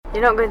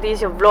You're not going to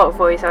use your vlog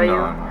voice, are you?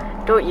 No.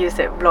 Don't use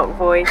that vlog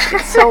voice.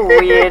 It's so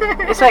weird.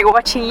 It's like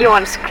watching you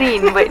on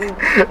screen, but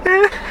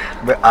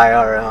But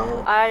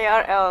IRL.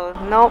 IRL.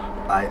 Nope.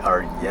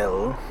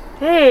 IRL.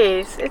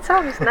 Hey, it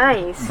sounds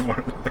nice. You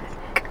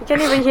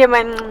can't even hear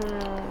my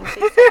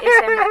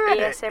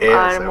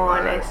ASMR more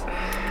or less.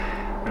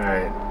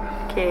 Alright.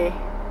 Okay.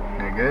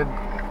 You're good?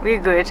 We're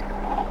good.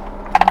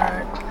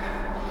 Alright.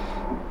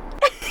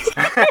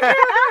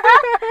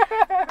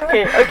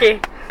 Okay.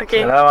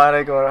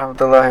 Assalamualaikum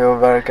warahmatullahi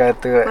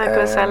wabarakatuh.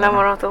 Waalaikumsalam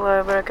warahmatullahi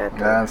wabarakatuh.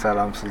 Dan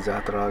salam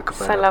sejahtera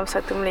kepada Salam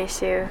satu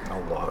Malaysia.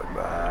 Allahu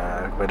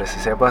Akbar. Kepada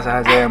sesiapa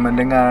sahaja yang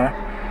mendengar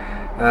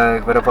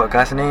kepada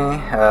podcast ni,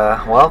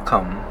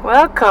 welcome.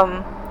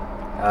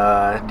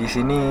 Di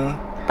sini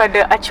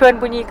Pada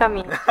acuan bunyi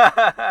kami.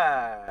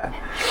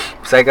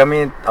 saya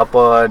kami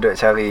duk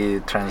cari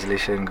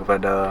translation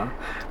kepada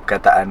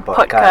perkataan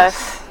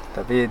podcast.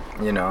 Tapi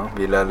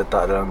bila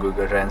letak dalam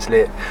Google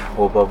Translate,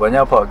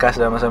 banyak podcast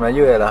dalam bahasa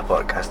Melayu ialah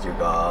podcast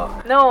juga.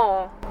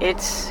 No,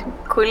 it's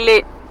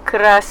kulit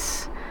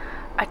keras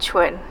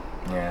acuan.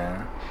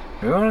 Yeah.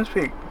 You want to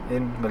speak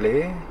in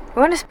Malay?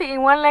 You want to speak in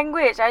one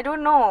language? I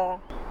don't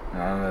know.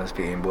 I'm going to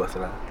speak in both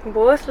lah.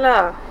 Both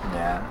lah.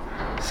 Yeah.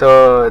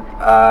 So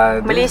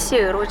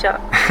Malaysia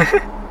rojak.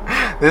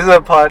 This is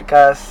a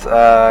podcast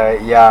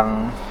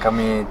yang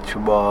kami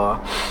cuba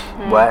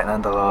buat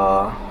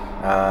antara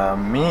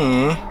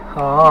me,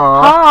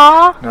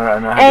 Nur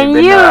and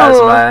bin you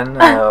Azman,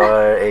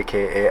 or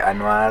aka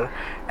Anwar,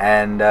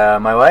 and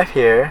my wife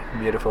here,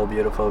 beautiful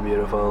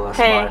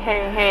Asmar.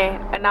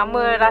 Hey.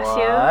 Nama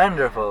rahsia.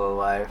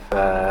 Wonderful wife.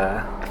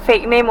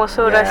 Fake name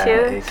also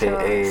rahsia.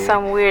 AKA so,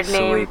 some weird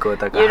name. Suiko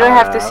Takahara. You don't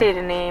have to say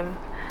the name.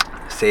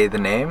 Say the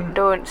name?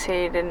 Don't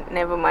say the.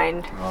 Never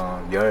mind.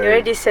 Oh, you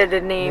already said the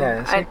name.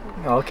 Yeah,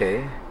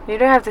 okay. You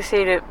don't have to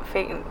say the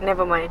fake.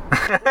 Never mind.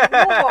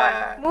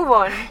 Move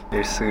on.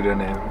 Your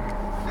pseudonym.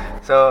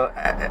 So,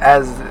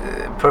 as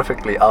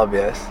perfectly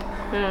obvious,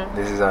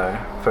 this is our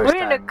first time.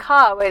 We're in the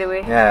car, by the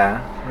way.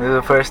 Yeah, this is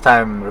the first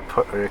time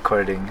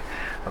recording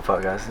a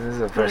podcast. This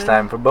is the first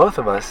time for both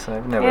of us.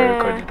 I've never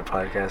recorded a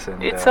podcast,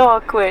 and it's so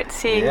awkward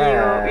seeing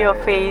your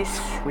face.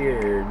 It's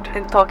weird.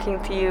 And talking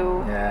to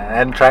you.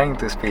 Yeah, and trying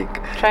to speak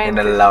in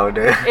a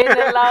louder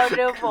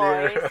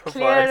voice,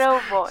 clearer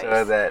voice,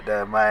 so that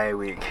my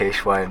weak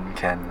H1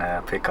 can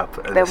pick up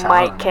the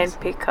mic can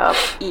pick up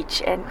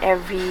each and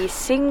every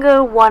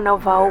single one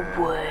of our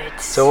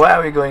words. So what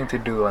are we going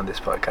to do on this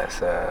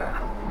podcast,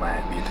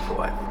 my beautiful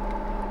wife?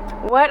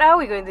 What are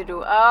we going to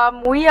do?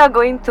 We are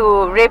going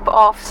to rip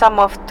off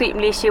some of Tweet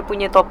Malaysia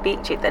punya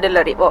topik. Cik, tak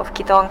adalah rip off.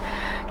 Kita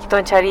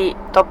orang cari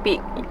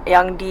topik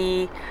yang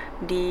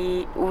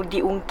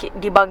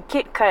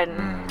dibangkitkan,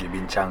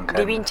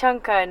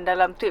 dibincangkan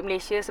dalam Tweet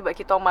Malaysia, sebab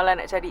kita orang malah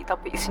nak cari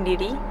topik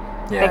sendiri.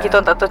 Dan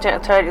kita orang tak tahu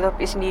nak cari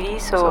topik sendiri.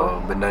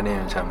 So benda ni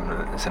macam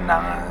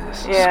senang lah.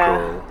 Just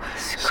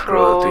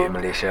scroll Tweet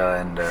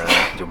Malaysia and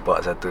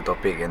jumpa satu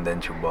topik and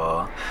then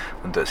cuba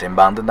untuk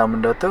sembang tentang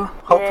benda tu.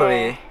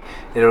 Hopefully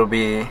it'll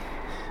be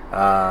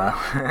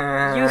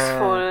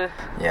useful.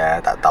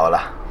 Yeah, tak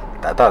tahulah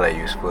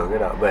useful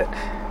ke tak, but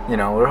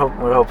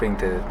we're hoping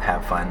to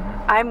have fun.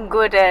 I'm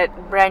good at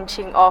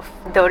branching off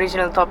the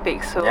original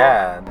topic, so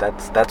yeah,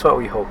 that's what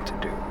we hope to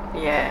do.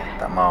 Yeah.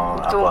 Tak mau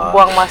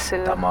buang masa.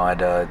 Tak mau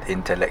ada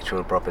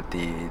intellectual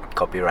property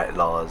copyright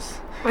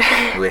laws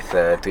with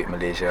Tweet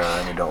Malaysia,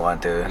 and we don't want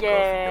to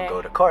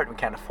go to court. We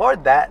can't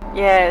afford that.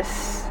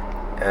 Yes.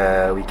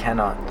 We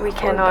cannot.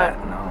 That,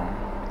 no.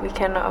 We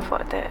cannot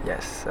afford that.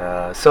 Yes.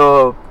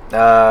 So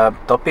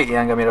topik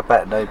yang kami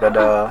dapat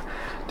daripada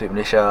Tweet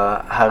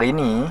Malaysia hari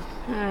ni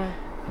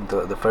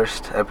untuk the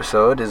first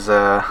episode is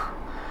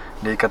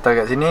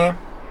dikata kat sini,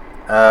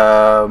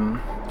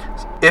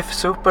 if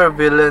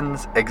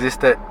supervillains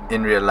existed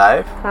in real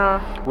life,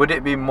 would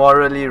it be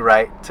morally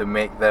right to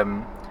make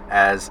them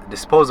as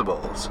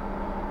disposables?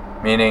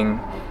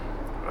 Meaning,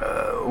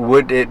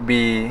 would it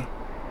be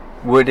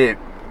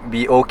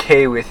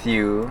okay with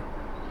you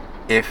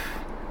if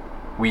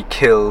we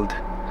killed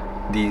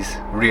these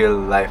real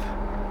life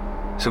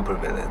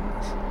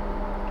supervillains?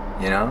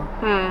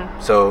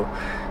 So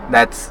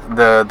that's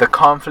the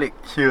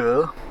conflict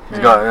here.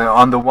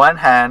 On the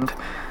one hand,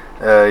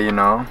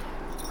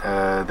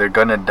 they're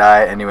gonna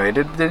die anyway.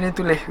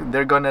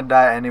 They're gonna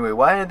die anyway.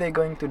 Why are they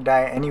going to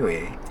die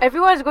anyway?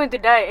 Everyone's going to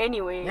die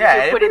anyway. Yeah,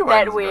 if you put it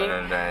that way.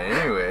 Everyone's gonna die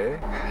anyway.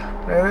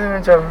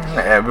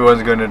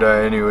 Everyone's gonna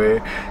die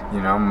anyway.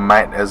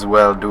 Might as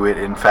well do it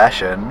in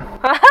fashion.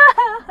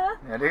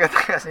 Dia kata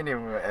kat sini,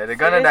 they're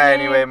gonna die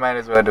anyway, might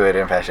as well do it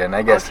in fashion.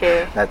 I guess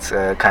that's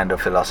a kind of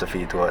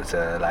philosophy towards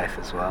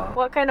life as well.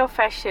 What kind of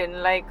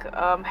fashion? Like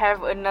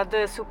have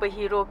another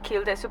superhero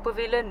kill that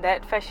supervillain,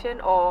 that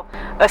fashion, or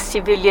a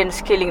civilian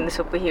killing the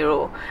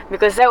superhero?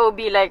 Because that would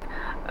be like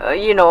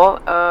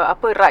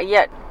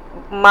rakyat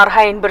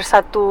marhain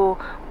bersatu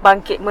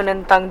bangkit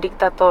menentang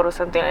diktator or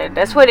something like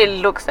that. That's what it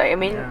looks like. I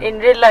mean,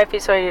 in real life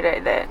it's already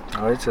like that.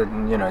 Or it's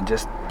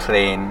just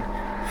plain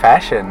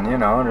fashion,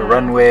 the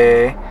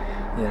runway,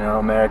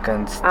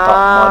 Americans' top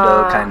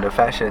model kind of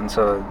fashion.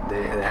 So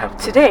they have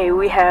to. Today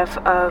we have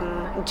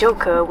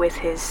Joker with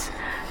his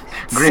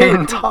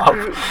green top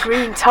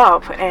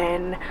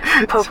and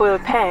purple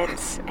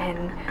pants,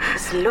 and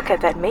just look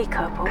at that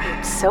makeup. Oh,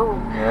 it's so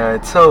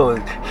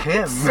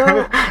him.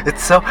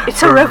 It's so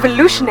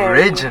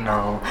revolutionary,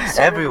 original.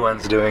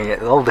 Everyone's doing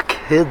it. All the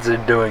kids are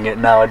doing it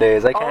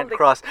nowadays. I can't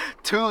cross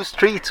 2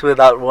 streets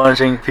without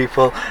watching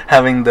people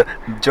having the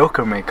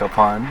Joker makeup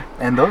on,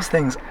 and those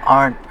things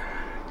aren't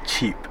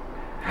cheap.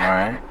 All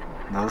right,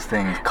 those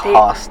things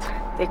cost.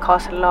 They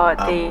cost a lot.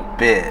 A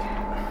bit.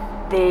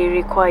 They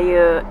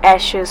require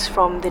ashes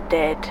from the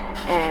dead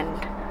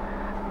and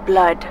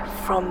blood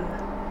from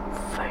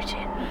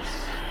virgins.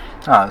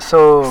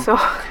 So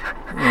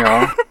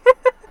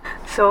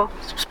So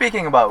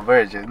speaking about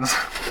virgins.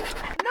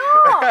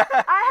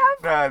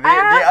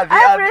 I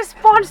have a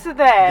response to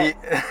that.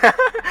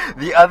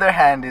 The other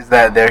hand is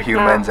that they're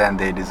humans and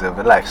they deserve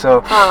a life.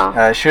 So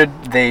should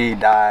they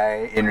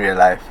die in real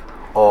life,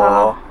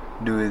 or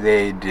do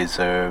they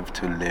deserve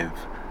to live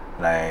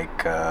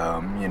like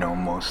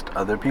most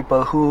other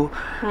people who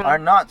are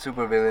not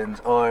supervillains,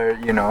 or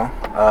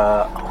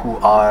who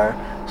are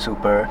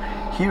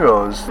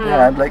superheroes?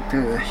 Yeah, I'd like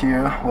to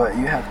hear what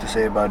you have to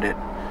say about it.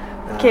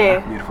 Okay,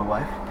 beautiful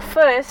wife.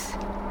 First,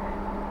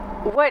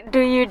 what do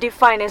you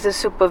define as a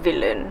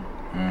supervillain?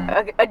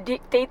 A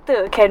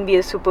dictator can be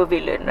a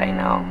supervillain right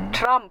now.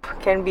 Trump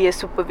can be a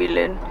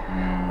supervillain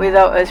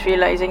without us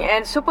realizing.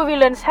 And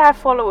supervillains have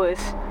followers.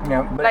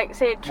 Yeah, but like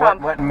say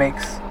Trump. What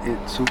makes it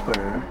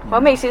super?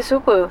 What makes it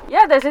super?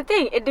 Yeah, that's the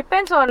thing. It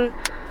depends on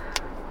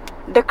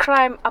the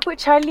crime.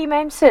 Charlie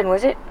Manson,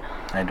 was it?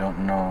 I don't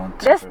know.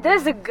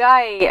 There's a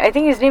guy, I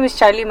think his name is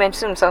Charlie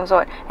Manson of some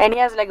sort, and he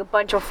has like a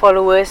bunch of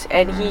followers,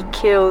 and he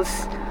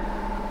kills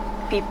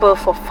people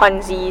for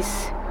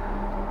funsies,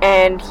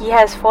 and he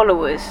has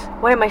followers.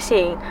 What am I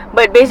saying?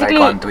 But basically,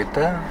 like on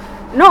Twitter?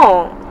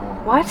 No.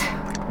 What?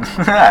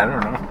 I don't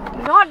know.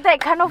 Not that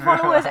kind of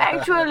followers,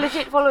 actual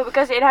legit followers,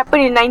 because it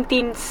happened in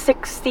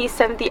 1960,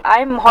 70.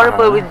 I'm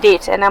horrible with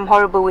dates, and I'm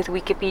horrible with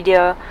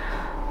Wikipedia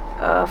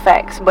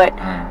facts, but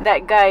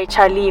that guy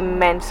Charlie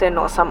Manson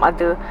or some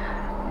other,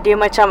 dia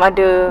macam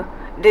ada,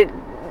 they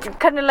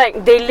kind of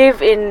like they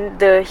live in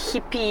the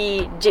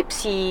hippie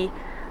gypsy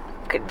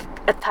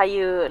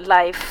attire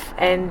life,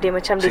 and they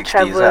macam they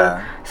travel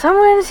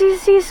somewhere in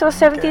 60s or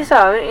 70s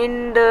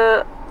in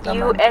the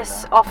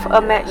US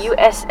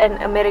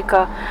and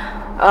America.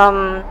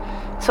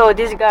 So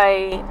this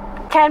guy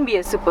can be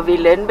a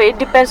supervillain, but it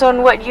depends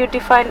on what you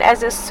define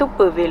as a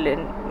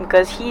supervillain,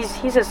 because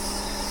he's a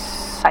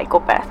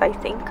psychopath, I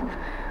think.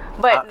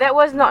 But that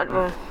was not.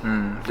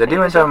 Jadi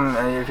macam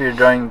if you're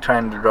trying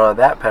to draw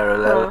that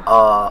parallel,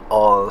 are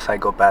all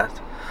psychopaths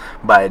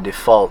by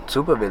default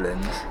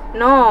supervillains?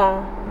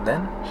 No.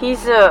 Then he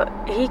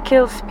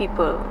kills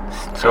people.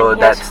 So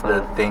that's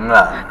the thing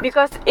lah.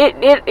 Because it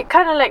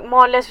kind of like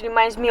more or less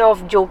reminds me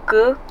of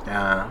Joker.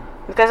 Yeah.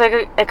 Because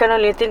I can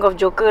only think of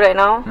Joker right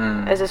now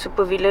as a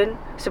supervillain.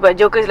 Sebab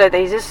Joker is like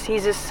that.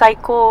 He's a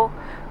psychopath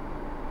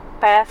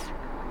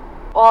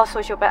or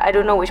sociopath. I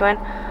don't know which one.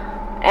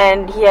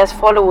 And he has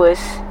followers.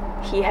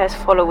 So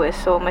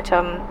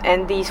macam,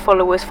 and these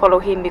followers follow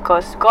him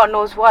because God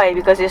knows why.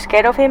 Because they're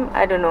scared of him.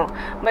 I don't know.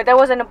 But that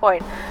wasn't the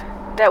point.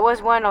 That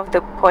was one of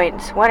the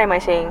points. What am I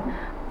saying?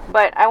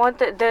 But I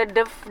wanted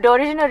the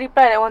original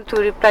reply. I want to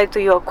reply to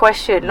your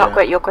question. Not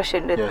quite your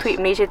question. The tweet,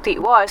 Malaysia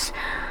tweet was.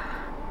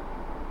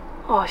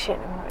 Oh shit.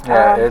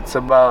 Yeah, it's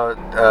about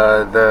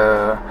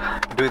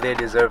do they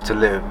deserve to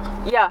live?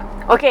 Yeah.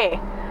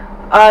 Okay.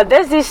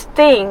 There's this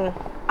thing.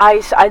 I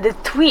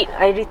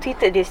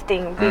retweeted this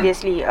thing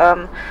previously.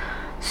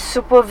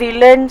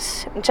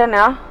 Supervillains, macam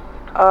mana?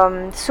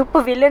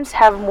 Supervillains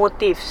have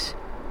motives.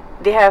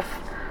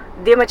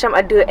 They macam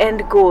ada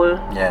end goal.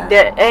 Yeah.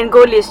 Their end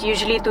goal is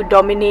usually to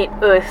dominate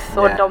Earth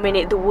or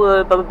dominate the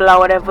world, blah blah blah,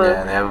 whatever.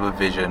 Yeah, they have a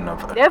vision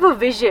of Earth. They have a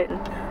vision.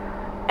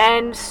 Yeah.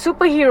 And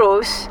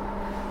superheroes,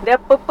 their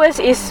purpose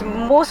is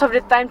most of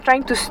the time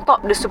trying to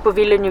stop the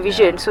supervillain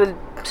vision. So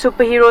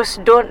superheroes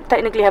don't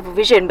technically have a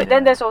vision. But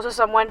then there's also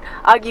someone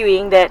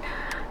arguing that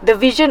the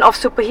vision of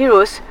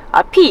superheroes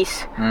are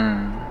peace.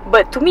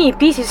 But to me,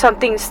 peace is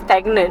something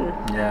stagnant.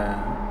 Yeah.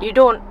 You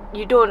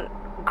don't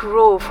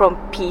grow from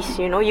peace,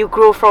 you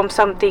grow from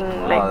something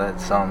like. Oh, that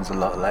sounds a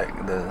lot like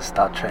the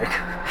Star Trek.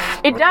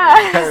 It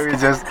does. We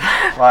just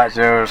watch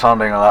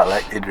sounding a lot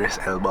like Idris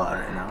Elba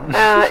right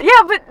now.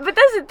 Yeah, but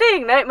that's the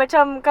thing, right?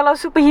 Macam kalau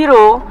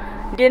superhero,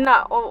 dia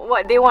nak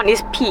what they want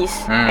is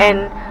peace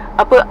and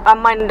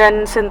aman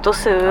dan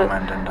sentosa.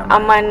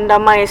 Aman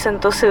damai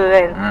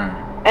sentosa kan.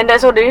 And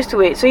that's all there is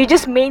to it. So you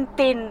just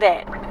maintain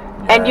that.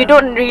 And you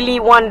don't really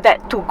want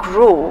that to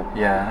grow.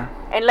 Yeah.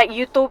 And like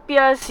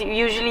utopias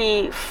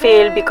usually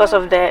fail because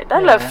of that. Dah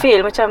lah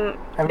fail macam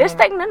they're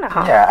stagnant lah.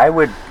 Yeah, I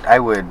would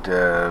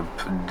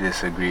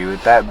disagree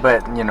with that,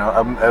 but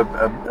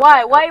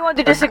why you want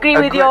to disagree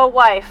with your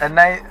wife? A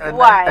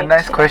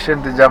nice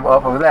question to jump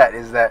off of that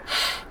is that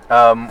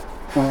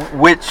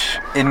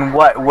in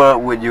what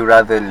world would you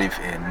rather live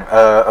in?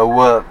 A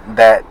world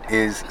that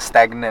is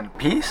stagnant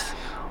peace,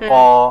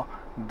 or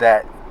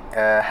that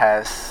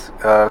has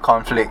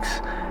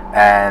conflicts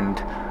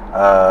and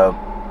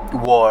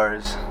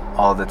wars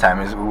all the time,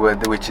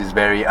 which is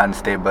very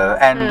unstable,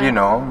 and you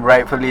know,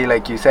 rightfully,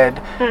 like you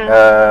said,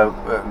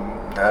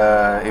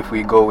 if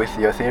we go with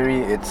your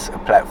theory, it's a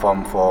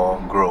platform for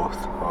growth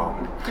or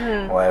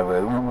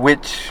whatever.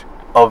 Which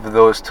of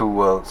those two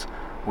worlds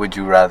would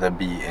you rather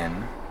be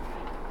in?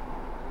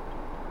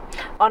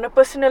 On a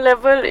personal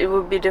level, it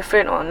would be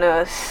different. On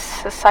a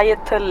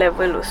societal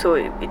level also,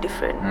 it would be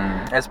different.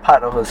 As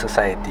part of a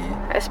society.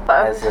 As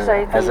part of a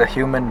society. As a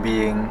human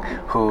being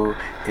who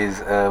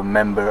is a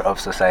member of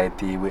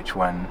society, which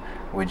one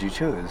would you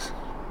choose?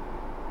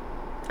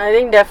 I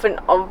think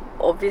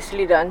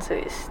obviously the answer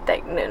is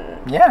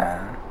stagnant.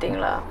 Yeah. Thing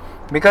lah.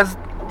 Because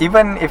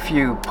even if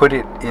you put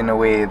it in a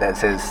way that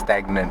says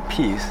stagnant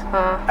peace,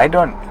 I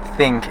don't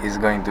think it's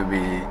going to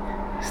be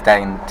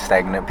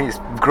stagnant peace.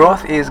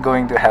 Growth is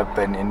going to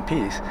happen in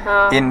peace.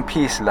 In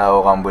peace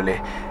lah orang boleh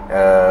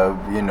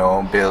you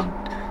know, build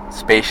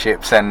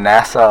spaceships and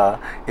NASA.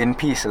 In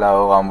peace lah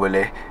orang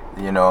boleh,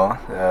 you know,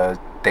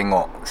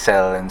 tengok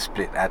cell and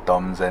split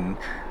atoms and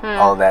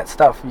all that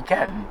stuff. You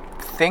can't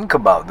think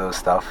about those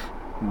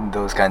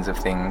kinds of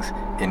things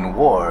in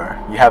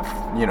war. You have,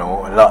 you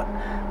know, a lot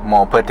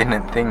more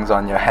pertinent things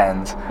on your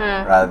hands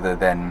rather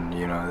than,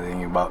 you know,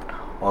 thinking about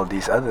all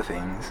these other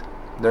things.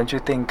 Don't you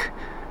think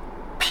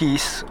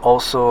peace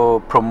also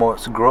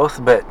promotes growth,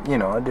 but, you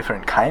know, a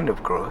different kind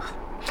of growth?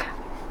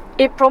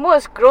 It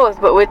promotes growth,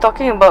 but we're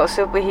talking about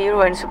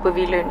superhero and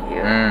supervillain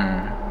here.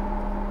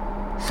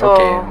 So,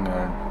 okay, I'm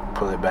gonna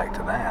pull it back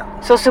to that.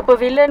 So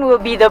supervillain will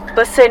be the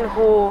person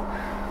who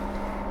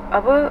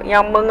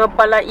yang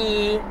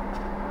mengepalai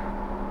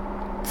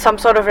some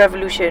sort of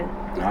revolution.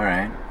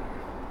 Alright.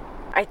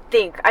 I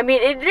think. I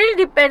mean, it really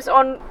depends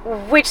on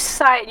which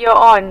side you're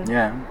on.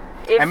 Yeah.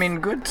 I mean,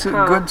 good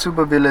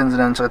supervillains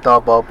dan cerita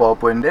apa-apa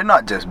pun, they're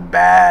not just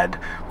bad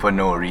for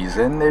no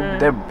reason.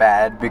 They're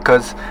bad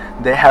because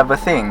they have a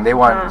thing. They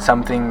want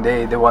something.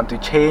 They want to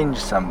change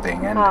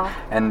something.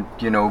 And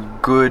you know,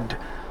 good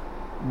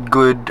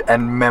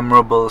and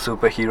memorable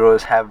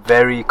superheroes have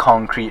very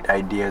concrete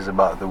ideas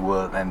about the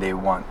world, and they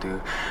want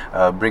to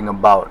bring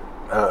about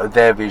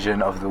their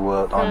vision of the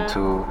world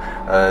onto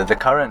the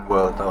current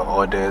world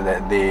order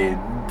that they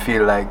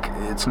feel like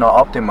it's not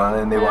optimal,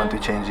 and they want to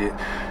change it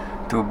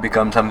to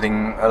become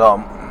something a lot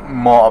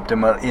more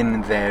optimal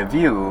in their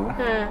view.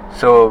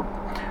 So,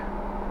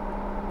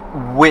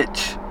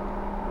 which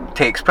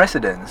takes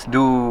precedence?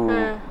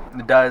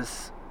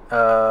 Does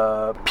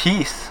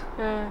peace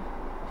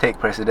take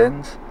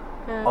precedence,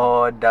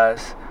 or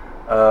does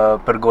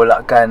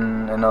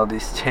pergolakan and all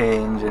this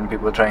change and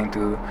people trying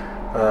to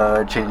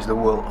change the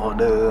world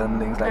order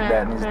and things like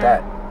that?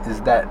 Is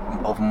that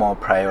of more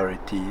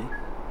priority?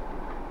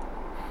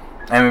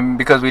 I mean,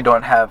 because we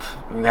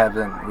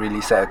haven't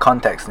really set a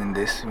context in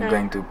this. We're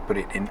going to put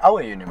it in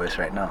our universe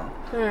right now,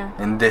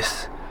 in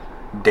this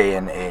day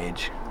and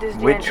age.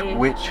 Which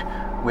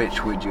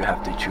would you have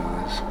to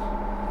choose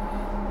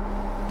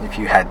if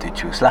you had to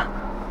choose lah?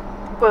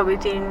 Well,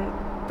 between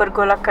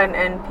pergolakan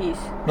and peace.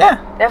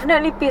 Yeah.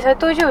 Definitely peace. I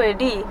told you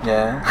already.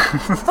 Yeah.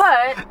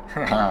 But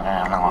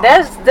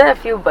there are a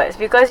few buts,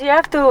 because you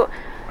have to.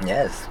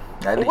 Yes.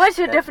 What's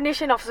your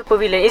definition of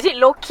supervillain? Is it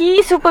low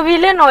key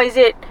supervillain, or is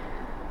it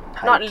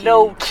not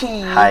low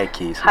key? High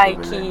key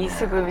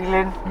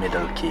supervillain.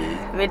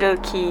 Middle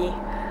key.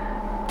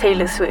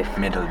 Taylor Swift.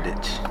 Middle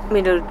ditch.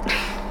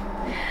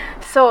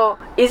 So,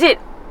 is it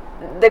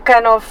the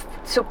kind of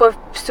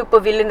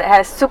supervillain that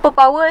has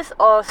superpowers,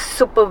 or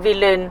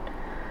supervillain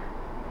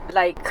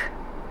like,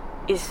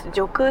 is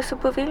Joker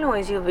supervillain or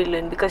is he a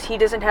villain? Because he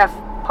doesn't have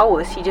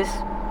powers. He's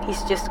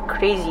just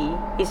crazy.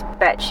 He's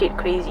batshit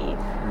crazy.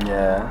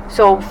 Yeah.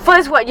 So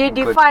first, what you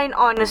define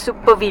on a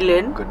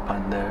supervillain? Good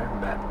pun there,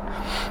 but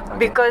okay.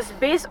 Because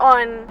based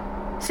on,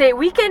 say,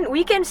 we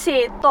can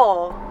say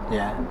Thor.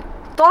 Yeah.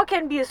 Thor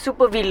can be a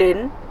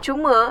supervillain.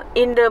 Cuma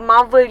in the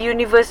Marvel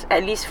universe,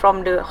 at least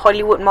from the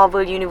Hollywood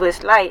Marvel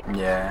universe light,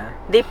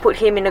 they put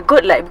him in a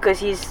good light because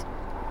he's,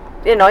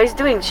 you know, he's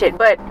doing shit.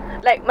 But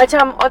like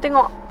macam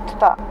tengok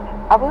tak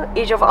apa,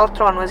 Age of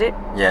Ultron, was it?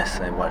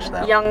 Yes, I watched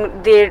that.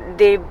 Yang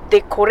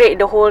they korek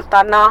the whole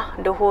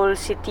tanah, the whole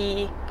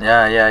city.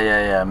 Yeah.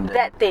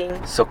 That thing.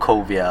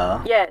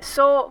 Sokovia. Yeah,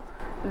 so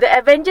the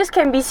Avengers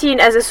can be seen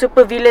as a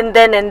supervillain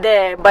then and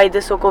there by the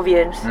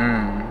Sokovians.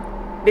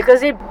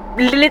 Because they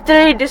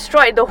literally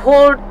destroyed the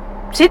whole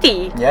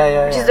city.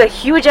 Which is a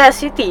huge ass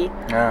city.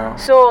 Yeah.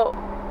 So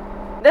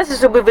that's a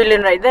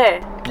supervillain right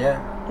there. Yeah.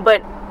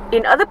 But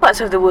in other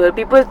parts of the world,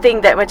 people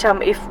think that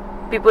macam if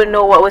people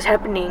know what was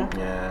happening.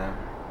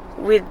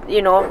 With,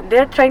 you know,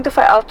 they're trying to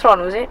fight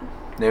Ultron, was it?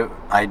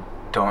 I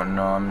don't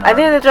know. I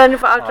think they're trying to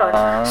fight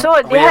Ultron.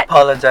 So we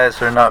apologize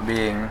for not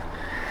being,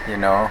 you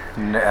know,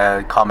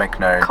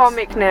 comic nerds.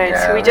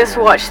 Yeah, we just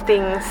watch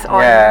things on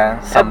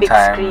a big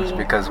screen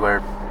because we're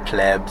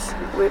plebs.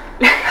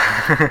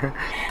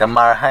 The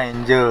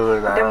marhain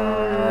je lah.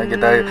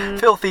 Kita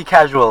filthy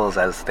casuals,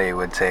 as they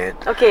would say it.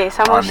 Okay,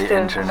 on the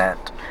internet.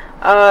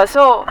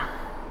 So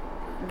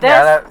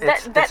That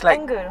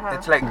angle,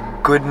 it's like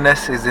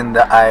goodness is in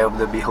the eye of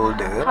the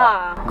beholder.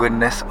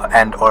 Goodness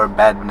and or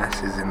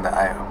badness is in the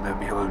eye of the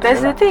beholder.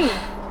 That's the thing.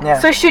 Yeah.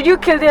 So should you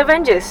kill the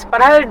Avengers?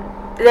 Padahal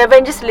the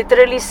Avengers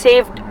literally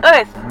saved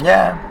Earth.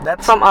 Yeah,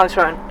 that's from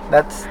Ultron.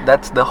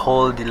 That's the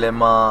whole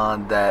dilemma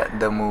that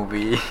the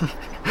movie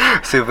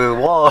Civil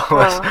War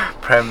was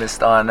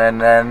premised on,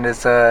 and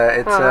it's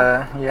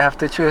you have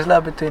to choose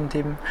lah between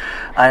Team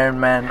Iron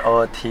Man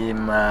or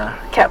Team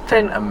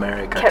Captain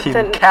America.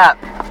 Team Cap.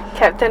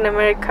 Captain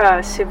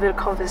America. Civil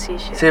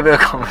Conversation.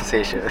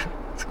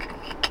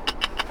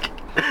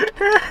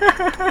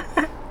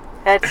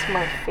 That's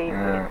my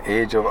favorite.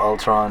 Age of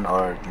Ultron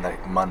or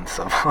like months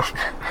of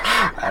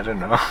I don't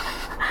know.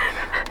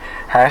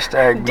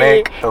 Hashtag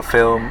make a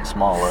film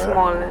smaller.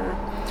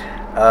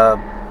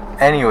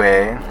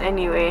 Anyway,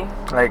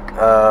 like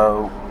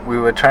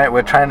we're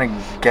trying to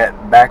get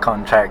back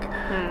on track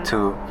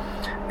to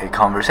a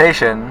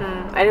conversation.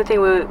 I don't think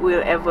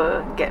we'll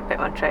ever get back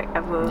on track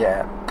ever.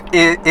 Yeah.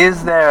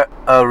 Is there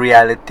a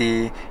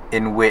reality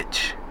in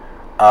which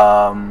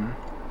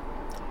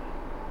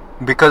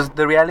because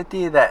the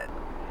reality that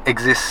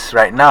exists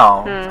right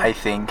now, I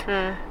think,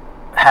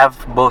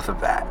 have both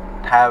of that.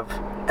 Have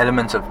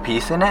elements of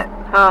peace in it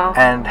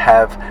and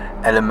have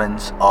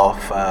elements of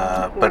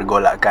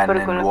pergolakan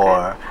and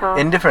war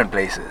in different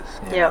places.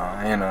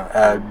 You know,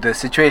 the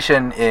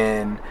situation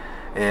in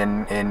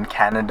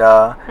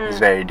Canada is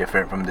very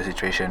different from the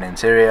situation in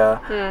Syria.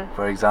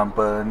 For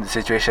example, the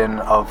situation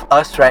of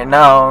us right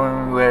now,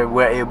 where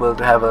we're able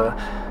to have a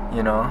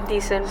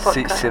decent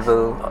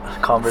civil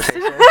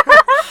conversation.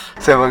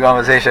 Civil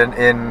conversation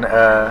in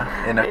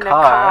a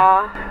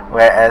car,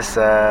 whereas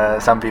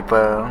some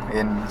people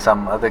in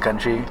some other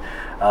country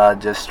are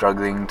just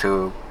struggling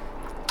to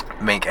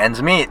make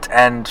ends meet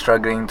and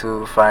struggling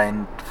to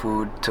find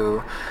food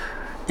to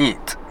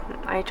eat.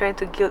 I trying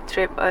to guilt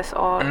trip us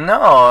all.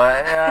 No,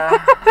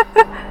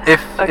 if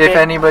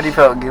anybody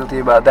felt guilty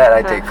about that,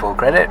 I take full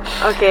credit.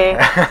 Okay.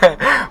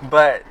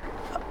 But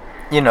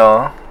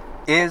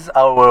is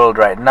our world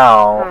right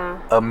now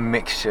a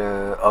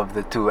mixture of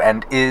the two,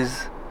 and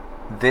is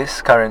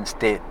this current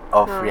state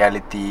of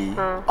reality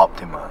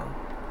optimal?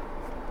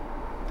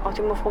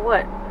 Optimal for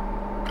what?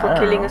 For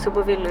killing a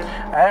supervillain?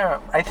 I don't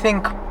know. I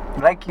think,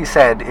 like you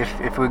said,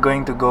 if we're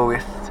going to go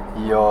with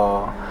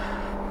your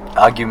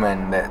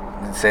argument that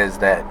says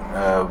that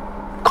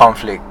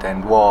conflict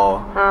and war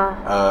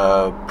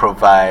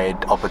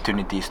provide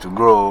opportunities to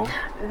grow.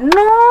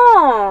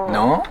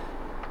 No?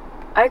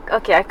 I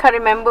can't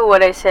remember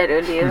what I said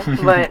earlier,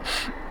 but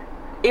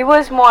it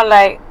was more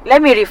like, allow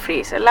me to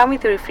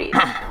rephrase.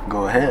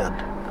 Go ahead.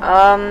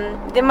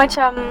 Dia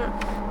macam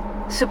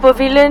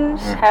supervillains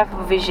have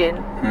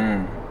vision.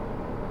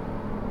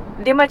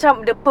 Dia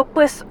macam the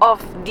purpose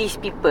of these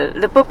people,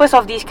 the purpose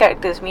of these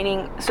characters,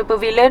 meaning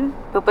supervillain,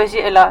 purpose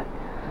dia ialah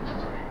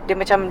dia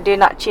macam dia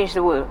nak change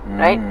the world,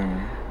 right?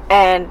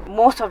 And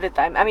most of the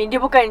time, I mean, dia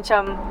bukan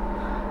macam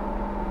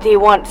they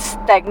want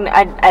stagnant.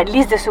 At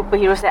least the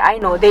superheroes that I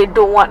know, they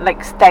don't want like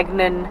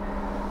stagnant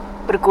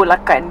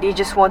pergolakan. They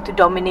just want to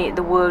dominate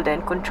the world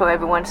and control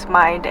everyone's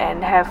mind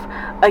and have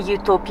a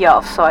utopia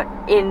of sort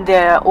in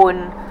their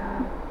own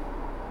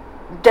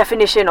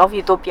definition of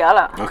utopia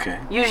lah. Okay.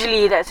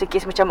 Usually that's the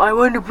case. Macam I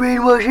want to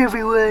brainwash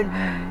everyone.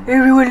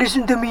 Everyone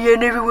listen to me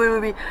and everyone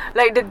will be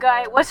like the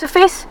guy. What's the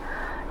face?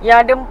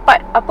 Yang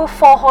ada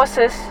 4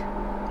 horses.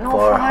 No,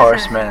 4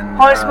 horsemen.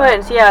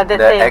 Yeah, that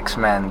thing. The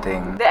X-Men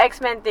thing. The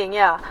X-Men thing,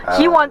 yeah.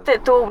 He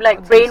wanted to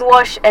like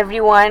brainwash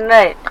everyone,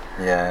 right?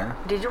 Yeah.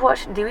 Did we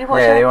watch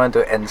Yeah, they want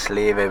to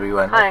enslave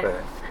everyone.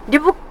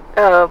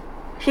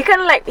 He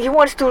kind of like, he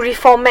wants to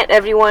reformat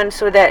everyone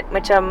so that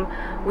macam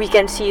we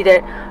can see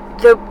that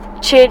the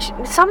change,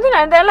 something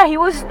like that lah.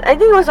 I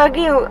think he was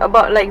arguing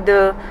about like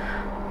the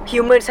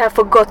humans have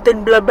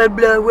forgotten blah blah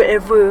blah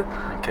whatever.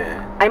 Okay.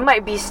 I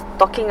might be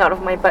talking out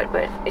of my butt,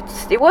 but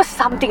it was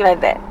something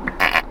like that,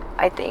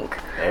 I think.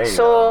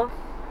 So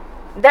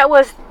that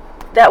was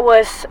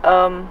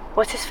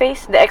what's his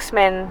face? The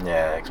X-Men.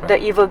 Yeah, X-Men. The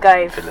evil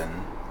guy.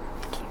 Villain.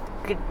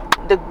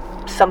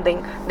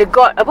 The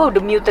god, about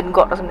the mutant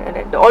god or something like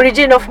that. The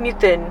origin of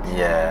mutants.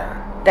 Yeah.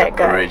 That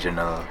the guy.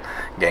 Original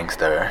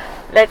gangster.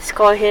 Let's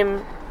call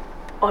him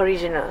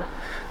original.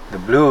 The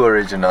blue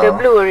original. The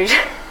blue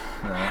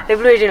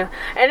original.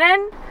 And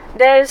then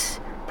there's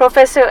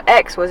Professor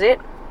X, was it?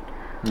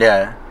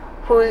 Yeah.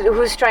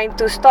 Who's trying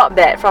to stop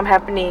that from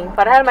happening.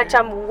 Padahal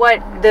macam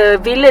what the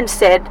villain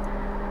said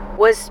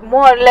was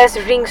more or less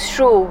rings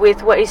true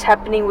with what is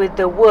happening with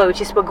the world, which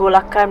is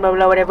pergolakan, blah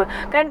blah whatever.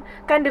 Kan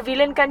the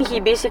villain he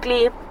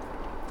basically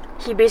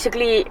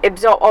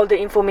absorb all the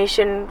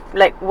information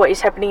like what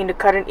is happening in the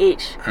current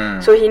age.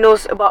 So he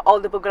knows about all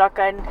the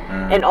pergolakan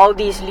and all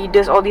these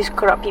leaders, all these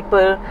corrupt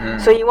people.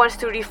 So he wants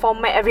to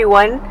reformat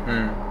everyone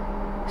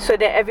so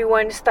that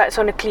everyone starts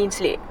on a clean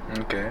slate.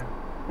 Okay.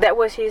 that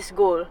was his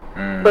goal.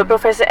 But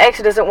Professor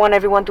X doesn't want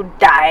everyone to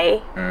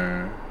die.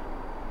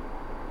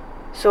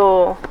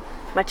 So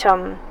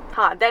macam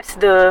that's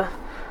the,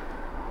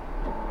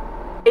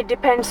 it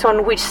depends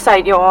on which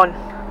side you're on.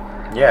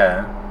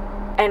 Yeah.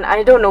 And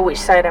I don't know which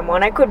side I'm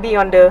on. I could be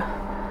on the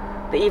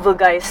evil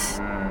guys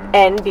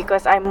end,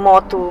 because I'm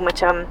more to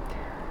macam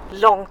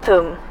long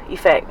term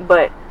effect,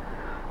 but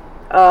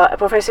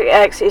Professor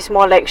X is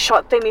more like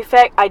short term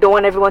effect. I don't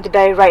want everyone to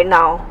die right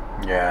now.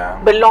 Yeah.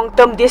 But long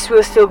term, this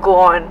will still go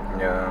on.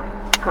 Yeah.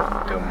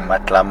 Tu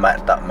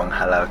matlamat tak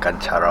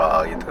menghalalkan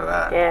cara gitu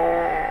lah.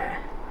 Yeah.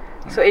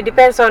 So it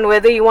depends on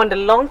whether you want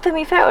the long term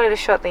effect or the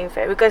short term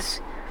effect,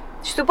 because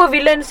super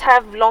villains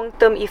have long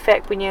term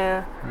effect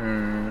punya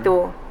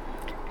tu,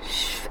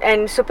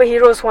 and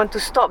superheroes want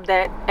to stop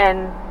that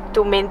and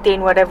to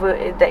maintain whatever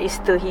that is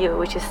still here,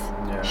 which is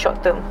short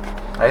term.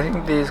 I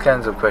think these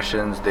kinds of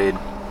questions, they're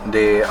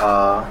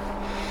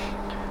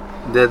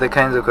the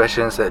kinds of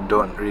questions that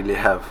don't really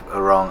have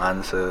a wrong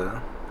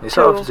answer. They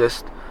sort of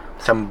just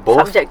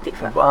both subjective.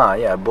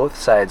 Both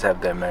sides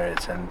have their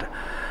merits, and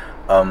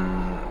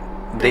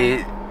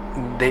they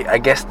I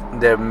guess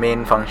their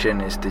main function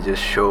is to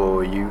just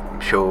show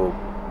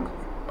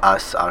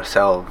us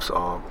ourselves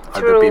or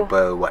other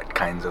people what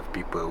kinds of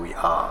people we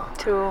are.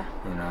 True.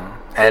 You know,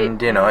 and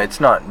you know, it's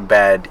not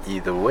bad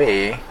either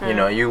way. You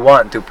know, you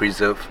want to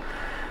preserve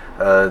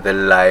the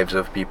lives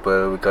of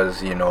people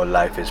because you know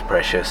life is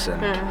precious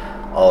and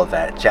all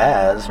that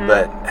jazz.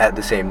 But at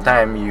the same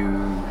time,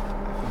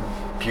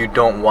 you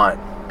don't want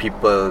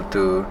people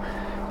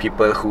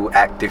who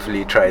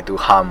actively try to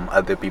harm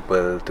other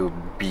people to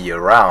be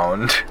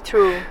around.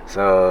 True.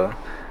 So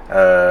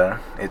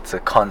it's a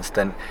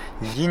constant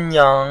yin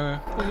yang.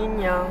 Yin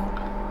yang.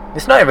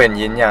 It's not even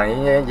yin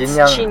yang. Yin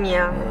yang. Chin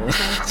yang.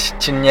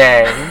 Chin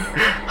yang.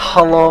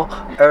 Hello,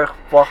 Eric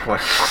Bachman.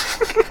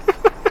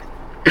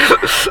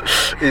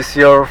 Is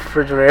your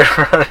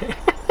refrigerator running?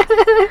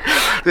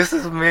 This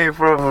is me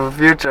from the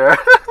future.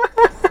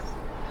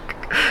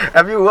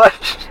 Have you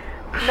watched?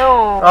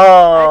 No.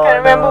 Oh, I can't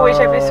remember which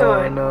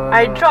episode.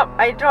 I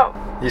dropped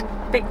You-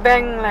 Big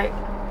Bang, like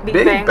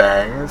Big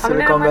Bang?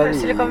 Silicon Valley.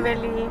 Silicon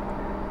Valley.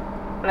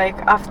 Like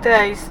after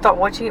I stopped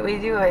watching it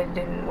with you, I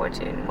didn't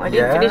watch it anymore. I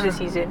didn't finish the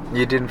season.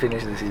 You didn't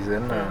finish the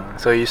season?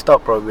 So you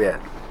stopped probably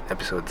at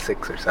episode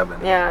 6 or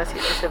 7. Yeah,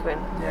 6 or 7.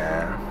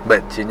 Yeah.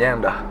 But Chin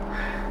Yang dah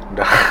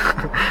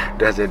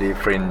jadi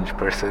fringe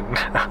person.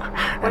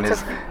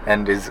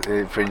 and his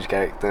fringe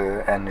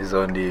character, and his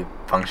only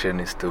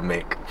function is to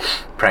make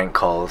prank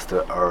calls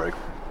to Eric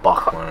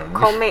Bachman.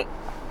 Comic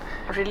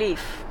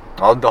relief.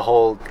 Oh, the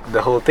whole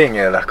thing,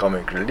 yeah, like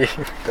comic relief.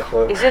 The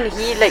whole Isn't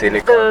he like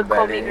Silicon the Valley.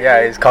 comic relief?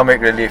 Yeah, he's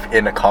comic relief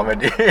in a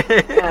comedy.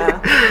 Yeah.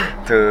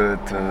 to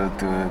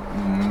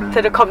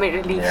the comic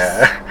relief.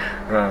 Yeah.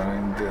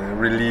 To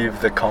relieve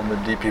the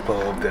comedy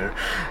people of their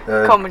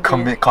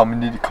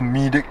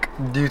comedic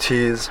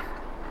duties.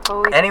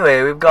 Oh,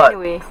 Anyway, we've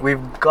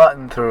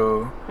gotten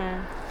through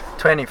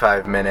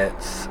 25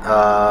 minutes.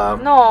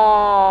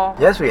 No.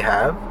 Yes, we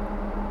have.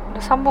 Dah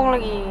sambung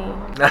lagi.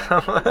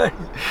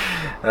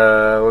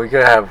 We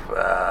could have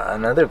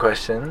another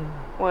question.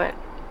 What?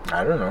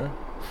 I don't know.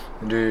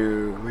 Do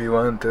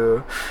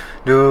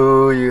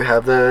you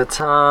have the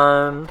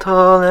time to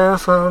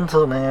listen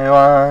to me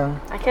one?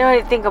 I can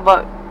only think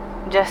about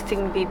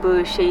Justin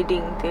Bieber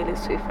shading Taylor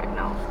Swift right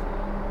now,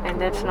 and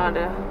that's not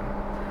a.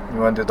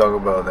 You want to talk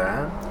about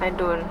that? I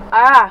don't.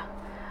 I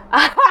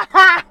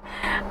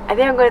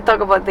think I'm going to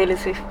talk about Taylor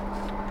Swift.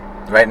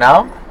 Right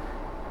now?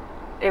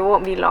 It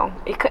won't be long.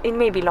 It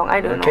may be long. I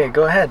don't know. Okay,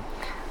 go ahead.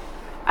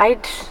 I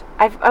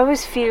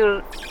always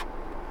feel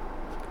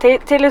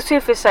Taylor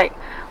Swift is like,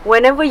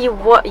 whenever you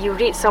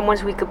read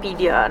someone's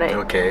Wikipedia, right?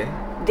 Okay.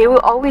 They will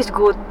always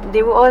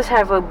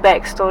have a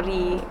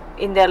backstory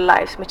in their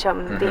lives.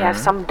 Macam they have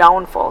some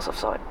downfalls of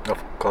sort. Of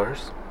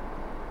course.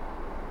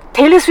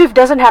 Taylor Swift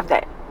doesn't have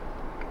that.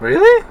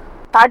 Really?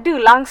 Tak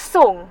ada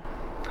langsung.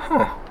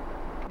 Huh.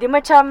 Dia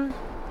macam,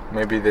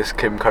 maybe this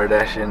Kim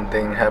Kardashian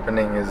thing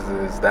happening is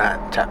that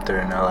chapter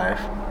in her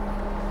life.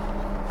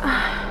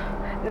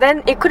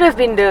 then it could have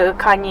been the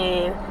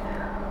Kanye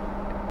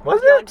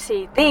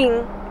Beyonce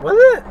thing. Was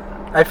it?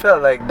 I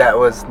felt like that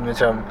was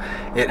macam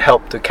it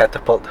helped to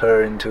catapult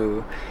her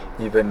into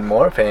even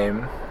more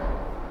fame.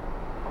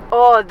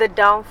 Oh, the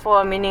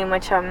downfall meaning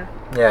macam.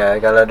 Yeah,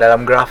 kalau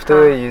dalam graph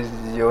tu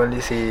you only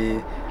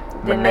see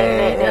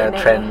naik,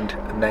 trend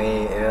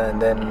naik, and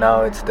then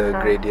now it's the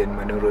gradient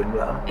menurun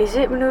lah. Is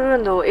it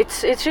menurun though?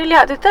 It's really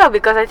hard to tell,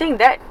 because I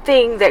think that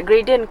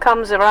gradient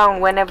comes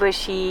around whenever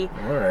she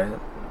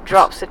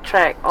drops a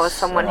track or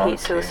someone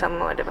hits her or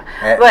something whatever.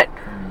 But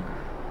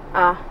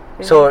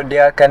so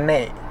dia akan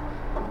naik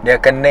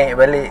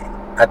balik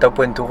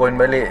ataupun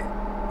turun balik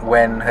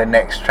when her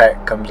next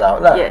track comes out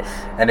lah. Yes.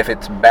 And if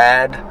it's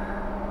bad,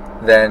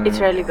 then it's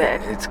really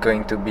bad. It's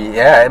going to be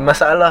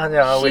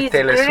masalahnya with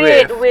Taylor Swift.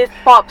 She's great with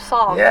pop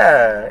songs.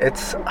 Yeah,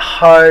 it's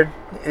hard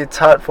it's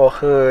hard for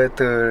her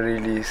to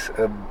release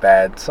a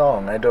bad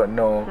song. I don't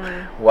know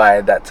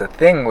why that's a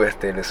thing with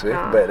Taylor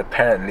Swift, but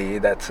apparently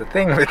that's a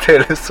thing with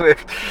Taylor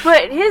Swift.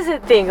 But here's the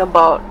thing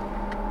about,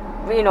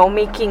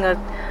 making a,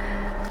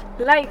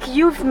 like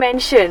you've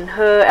mentioned,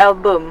 her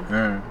album.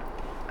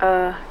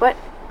 What?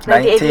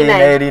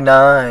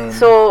 1989.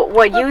 So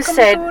what you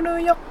said,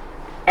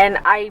 and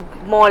I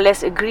more or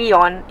less agree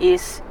on,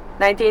 is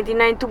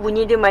 1989 tu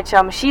bunyi dia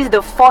macam she's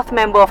the fourth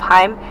member of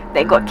Haim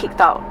that got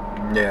kicked out.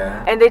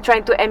 Yeah. And they're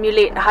trying to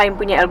emulate Haim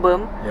punya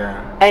album. Yeah.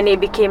 And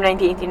it became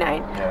 1989.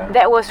 Yeah.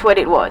 That was what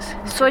it was.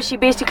 So she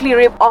basically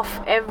ripped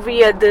off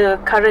every other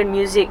current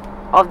music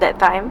of that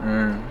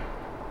time,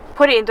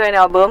 put it into an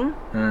album,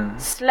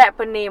 slap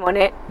a name on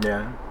it,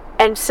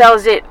 and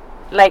sells it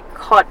like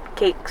hot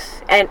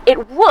cakes. And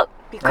it worked.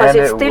 Because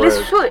it's Taylor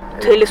Swift.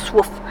 Taylor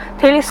Swift.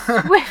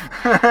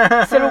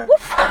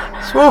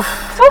 Swoof.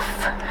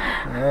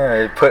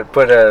 Yeah,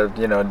 put a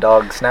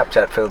dog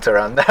Snapchat filter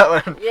on that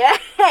one. Yeah.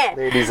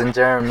 Ladies and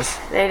germs.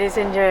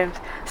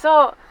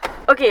 So,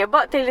 okay,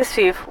 about Taylor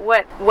Swift,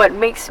 what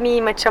makes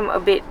me macam a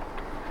bit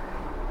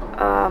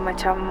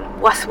macam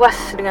was-was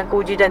dengan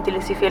kewujudan Taylor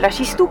Swift ialah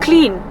she's too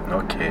clean.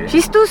 Okay.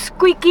 She's too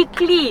squeaky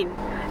clean.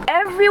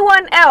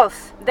 Everyone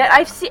else that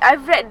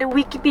I've read the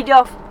Wikipedia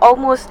of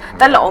almost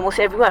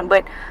everyone,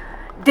 but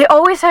they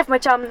always have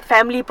macam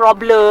family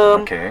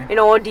problem,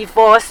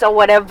 divorce or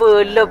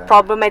whatever,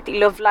 problematic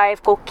love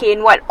life,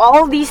 cocaine,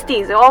 all these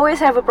things. They always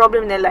have a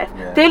problem in their life.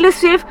 Taylor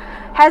Swift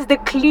has the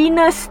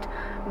cleanest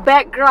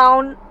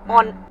background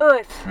on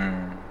earth,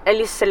 at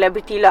least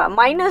celebrity lah,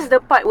 minus the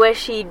part where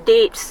she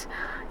dates,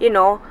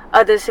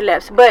 other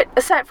celebs. But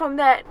aside from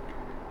that,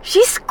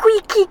 she's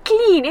squeaky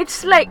clean.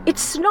 It's like,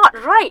 it's not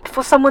right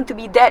for someone to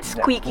be that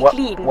squeaky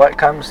clean. What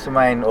comes to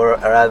mind, or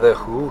rather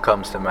who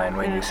comes to mind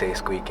when you say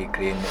squeaky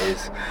clean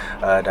is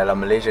dalam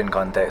Malaysian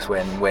context,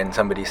 when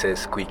somebody says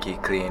squeaky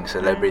clean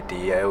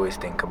celebrity, I always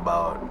think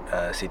about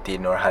Siti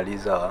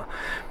Nurhaliza.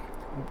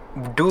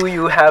 Do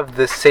you have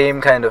the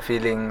same kind of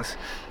feelings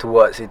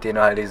towards Siti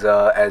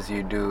Nurhaliza as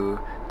you do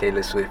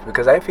Taylor Swift?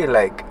 Because I feel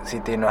like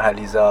Siti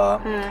Nurhaliza,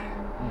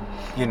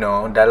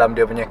 dalam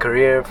dia punya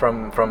career,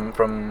 from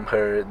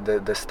her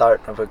the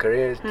start of her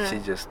career, she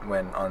just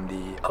went on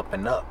the up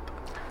and up.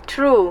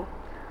 True.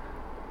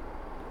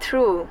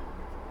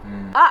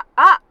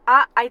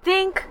 I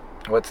think.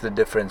 What's the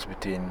difference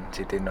between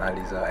Siti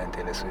Nurhaliza and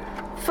Taylor Swift?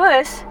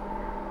 First,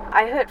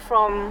 I heard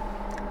from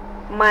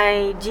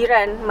my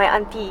jiran, my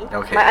auntie,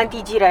 my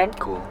auntie jiran.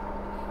 Cool.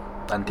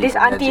 This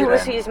auntie who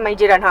is my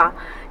jiran,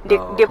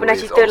 dia pernah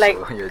cerita like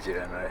your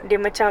jiran, right? dia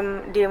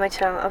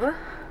macam apa?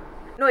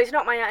 No, it's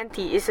not my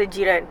auntie. It's a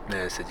jiran.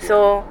 Yeah, it's a jiran.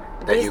 So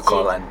that you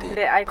call auntie.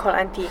 That I call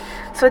auntie.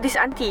 So this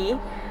auntie,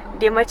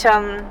 dia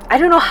macam, I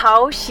don't know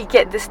how she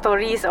get the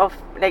stories of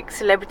like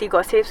celebrity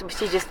gossips, but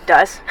she just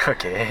does.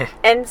 Okay.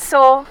 And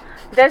so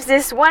there's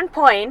this one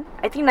point,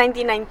 I think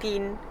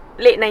 1919,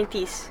 late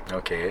 90s.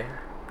 Okay.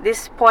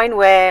 This point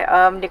where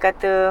dia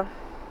kata,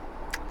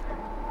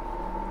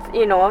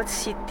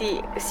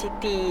 Siti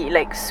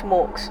like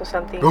smokes or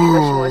something.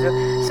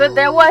 So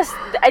there was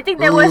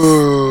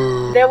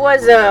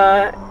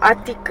a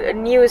article,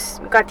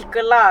 news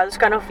article lah, those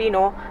kind of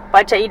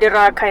baca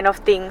idara kind of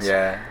things.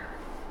 Yeah.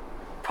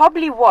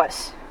 Probably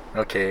was.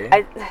 Okay.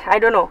 I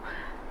don't know.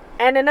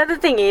 And another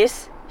thing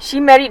is, she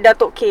married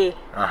Dato' K.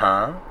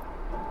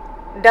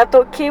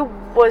 Dato' K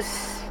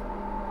was,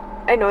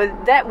 I know,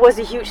 that was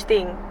a huge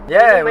thing.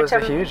 Yeah, it was a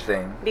huge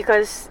thing.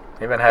 Because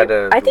even had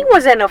I think it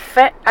was an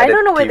affair. I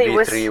don't know whether it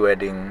was TV3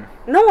 wedding.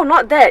 No,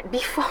 not that.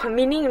 Before,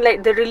 meaning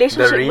like the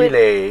relationship.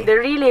 The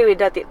relay with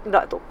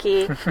Dato'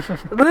 K.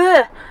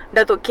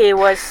 Dato' K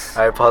was.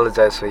 I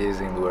apologize for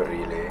using the word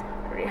relay.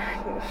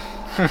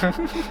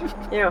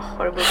 You're a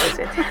horrible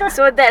person.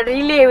 So that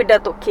relay with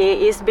Dato'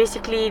 K is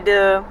basically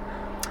the,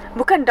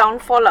 bukan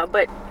downfall lah,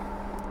 but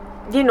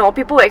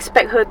people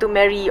expect her to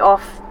marry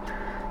off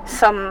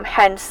some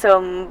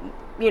handsome,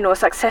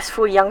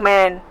 successful young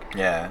man.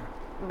 Yeah.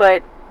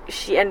 But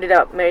she ended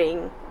up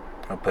marrying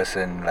a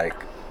person like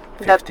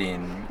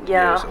 15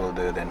 years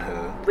older than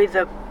her. With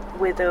a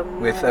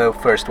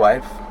first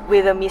wife.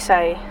 With a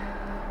misai.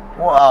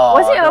 Wow.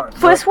 Was it a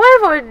first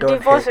wife or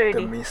divorce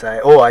already? The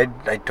misai. Oh, I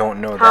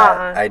don't know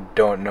that. I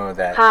don't know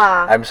that.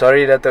 I'm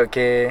sorry, Dato'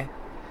 K.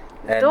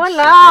 And don't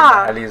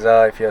lah.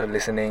 Aliza, if you're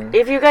listening.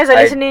 If you guys are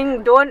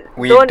listening, don't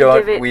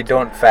give it. We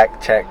don't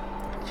fact check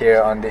here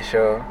on this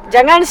show.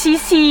 Jangan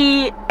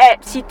CC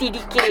at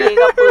CTDK ke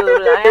apa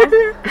lah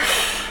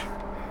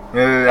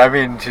I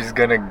mean, she's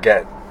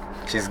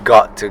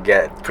got to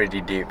get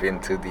pretty deep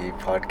into the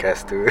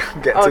podcast to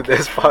get to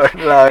this part.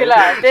 Okay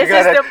lah, this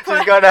is the part.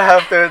 She's gonna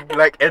have to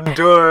like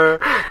endure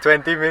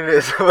 20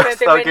 minutes of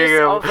us talking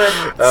about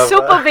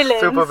super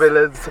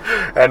villains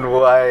and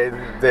why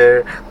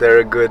they're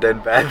a good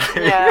and bad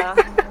thing. Yeah.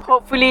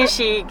 Hopefully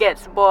she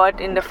gets bored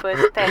in the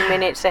first 10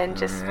 minutes and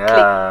just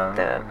click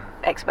the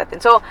X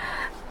button. So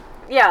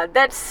yeah,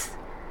 that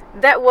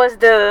was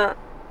the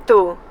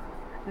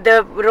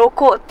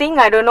rokok thing.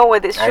 I don't know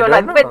whether it's true or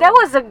not, but there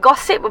was a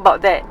gossip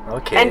about that.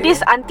 Okay. And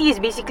this auntie is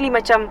basically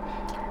macam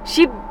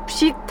She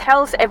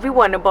tells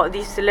everyone about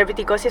these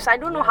celebrity gossips. I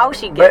don't know how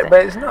she gets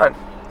but it's not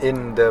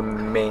in the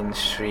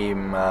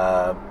mainstream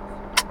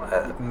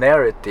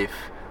narrative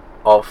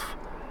of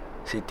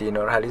Siti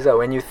Nurhaliza.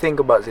 When you think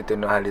about Siti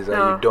Nurhaliza,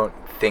 you don't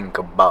think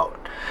about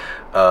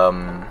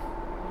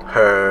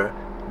her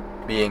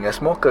being a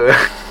smoker,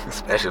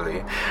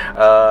 especially.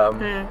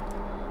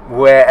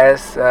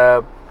 Whereas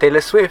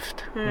Taylor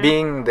Swift,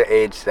 being the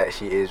age that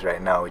she is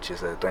right now, which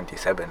is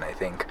 27, I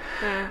think.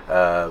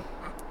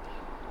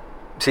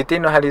 Siti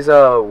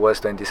Nurhaliza was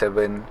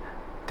 27.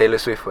 Taylor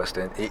Swift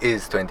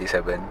is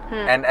 27,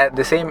 and at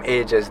the same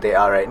age as they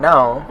are right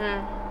now,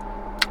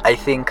 I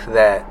think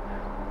that,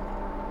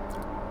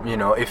 you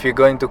know, if you're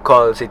going to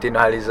call Siti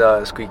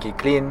Nurhaliza squeaky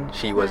clean,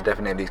 she was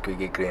definitely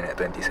squeaky clean at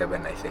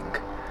 27, I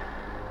think.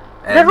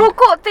 And the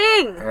rokok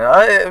thing.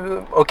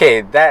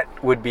 Okay, that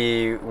would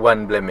be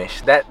one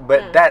blemish.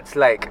 But that's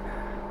like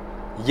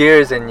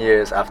years and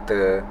years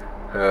after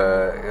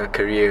her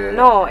career.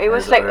 No, it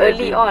was like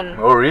early on.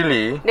 Oh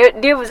really?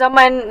 Dia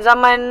zaman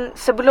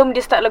sebelum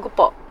dia start lagu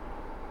pop.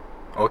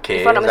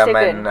 Okay,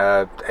 zaman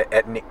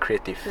ethnic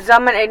creative.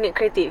 Zaman ethnic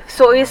creative.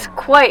 So it's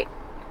quite.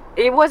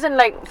 It wasn't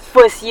like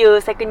first year,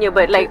 second year,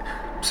 but like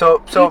so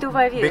 3 to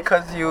 5 years.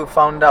 Because you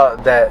found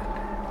out that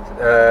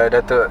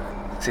Datuk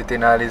Siti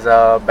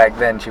Nurhaliza back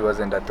then, she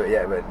wasn't Datuk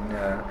yet, but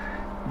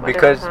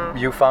because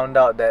you found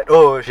out that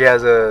she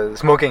has a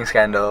smoking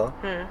scandal,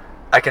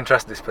 I can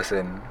trust this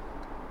person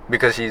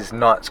because she's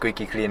not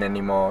squeaky clean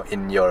anymore,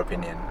 in your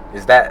opinion.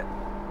 Is that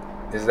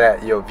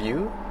your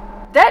view?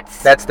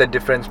 That's the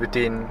difference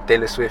between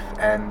Taylor Swift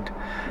and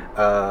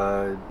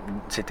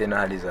Siti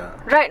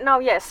Nurhaliza. Right now,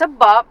 yes.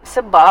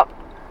 Sebab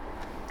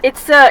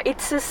it's a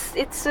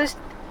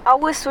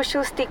our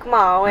social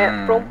stigma where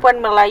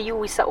perempuan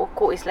Melayu isap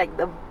rokok is like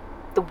the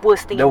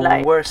worst thing in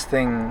life. The worst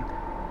thing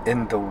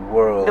in the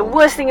world. The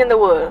worst thing in the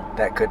world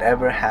that could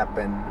ever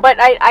happen. But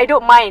I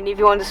don't mind if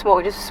you want to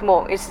smoke, just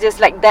smoke. It's just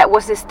like that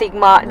was the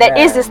stigma. That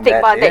is the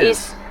stigma that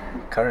is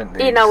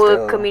currently in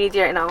our community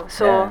right now.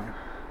 So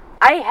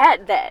I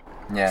had that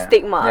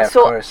stigma. Yeah,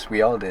 so of course,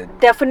 we all did.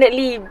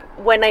 Definitely,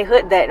 when I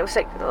heard that, I was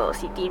like,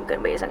 Siti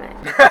bukan baik sangat.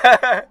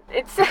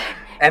 It's.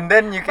 And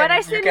then you can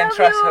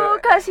trust her.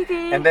 Kak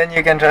Siti. And then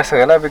you can trust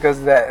her lah,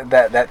 because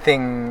that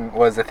thing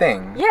was a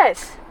thing.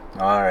 Yes.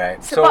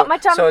 Alright.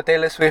 So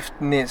Taylor Swift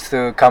needs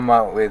to come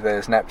out with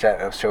a Snapchat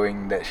of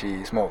showing that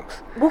she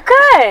smokes.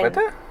 Bukan.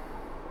 Betul?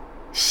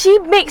 She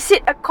makes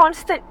it a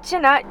constant,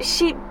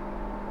 she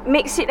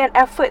makes it an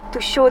effort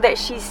to show that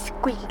she's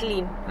squeaky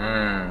clean.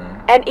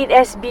 And it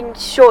has been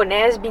shown, it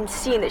has been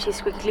seen that she's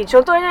squeaky clean.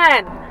 Contohnya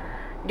kan,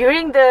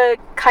 during the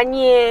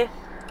Kanye,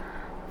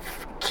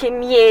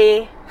 Kim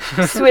Ye,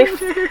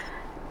 Swift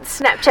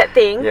Snapchat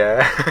thing,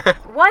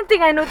 one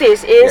thing I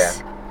noticed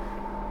is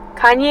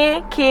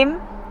Kanye,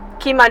 Kim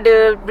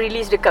ada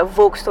release dekat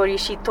Vogue story.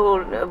 She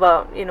told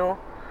about,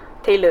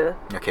 Taylor.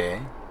 Okay.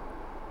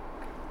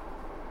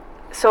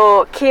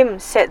 So Kim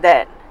said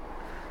that,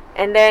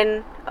 and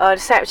then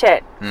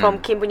Snapchat from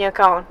Kim punya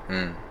account.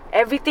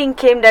 Everything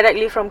came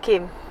directly from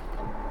Kim.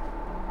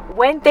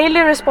 When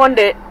Taylor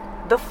responded,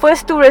 the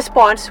first two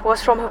response was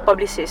from her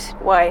publicist.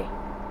 Why?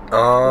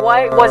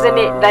 Why wasn't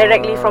it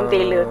directly from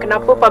Taylor?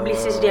 Kenapa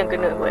publicist dia yang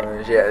kena buat?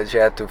 She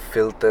had to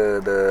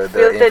filter the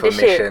the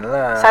information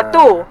lah.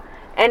 Satu.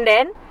 And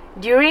then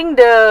during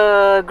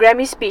the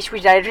Grammy speech,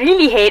 which I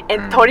really hate,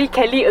 and Tori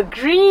Kelly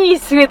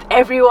agrees with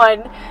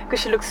everyone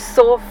because she looks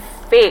so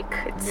fake.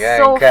 It's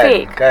so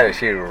fake.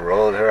 She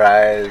rolled her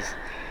eyes.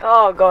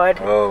 Oh God,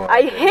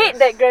 I hate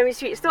that Grammy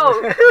speech. So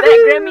that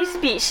Grammy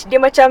speech, dia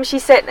macam she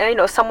said,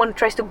 someone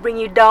tries to bring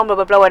you down, blah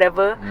blah blah,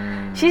 whatever.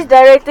 She's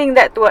directing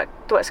that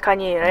towards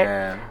Kanye, right?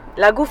 Yeah.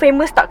 Lagu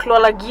Famous tak keluar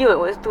lagi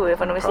waktu tu,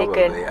 if I'm not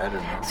mistaken. Probably, I don't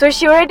know. So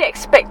she already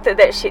expected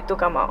that shit to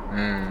come out.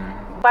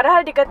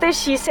 Padahal dia kata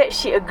she said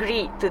she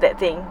agreed to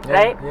that thing,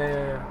 right?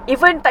 Yeah.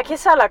 Even tak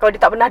kisahlah kalau dia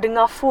tak pernah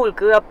dengar full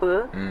ke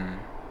apa,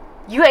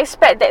 you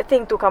expect that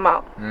thing to come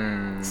out.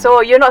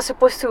 So you're not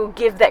supposed to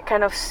give that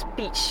kind of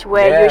speech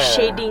where you're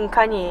shading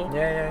Kanye.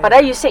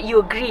 Padahal you said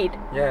you agreed.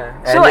 Yeah.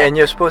 And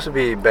you're supposed to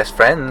be best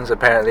friends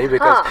apparently,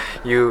 because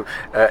you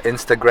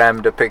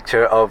Instagrammed a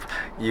picture of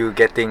you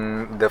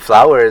getting the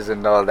flowers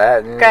and all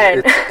that.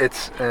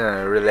 It's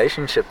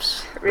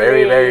relationships,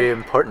 very very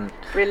important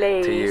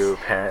to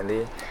you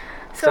apparently.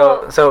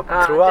 So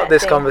throughout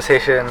this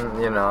conversation,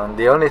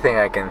 the only thing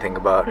I can think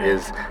about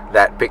is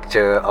that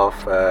picture of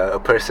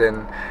a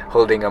person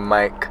holding a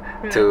mic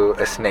to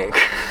a snake,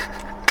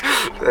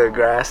 a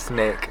grass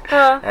snake,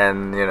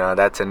 and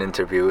that's an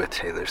interview with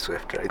Taylor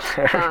Swift right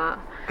there.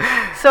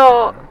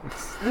 So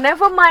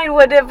never mind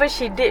whatever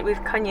she did with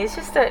Kanye. It's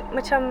just that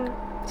macam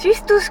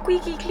she's too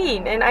squeaky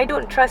clean, and I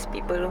don't trust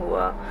people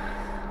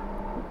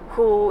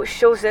who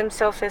shows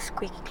themselves as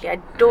squeaky clean. I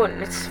don't.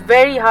 It's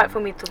very hard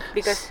for me to,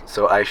 because.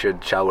 So I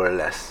should shower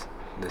less.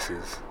 This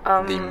is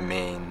the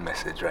main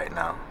message right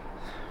now.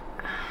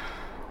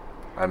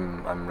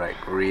 I'm like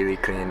really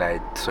clean. I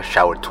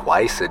shower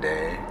twice a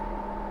day.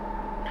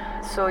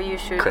 So you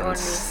should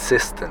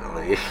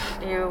consistently.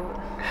 You.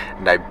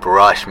 And I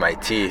brush my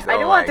teeth. I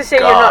don't want to say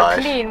you're not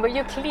clean, but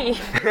you're clean.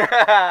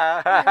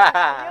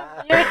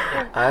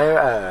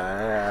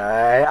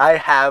 I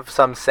have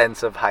some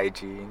sense of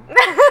hygiene.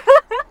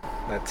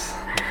 That's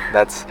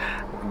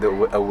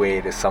a way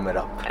to sum it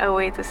up. A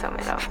way to sum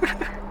it up.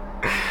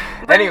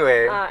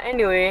 Anyway,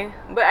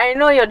 but I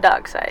know your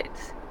dark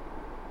sides.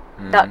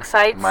 Dark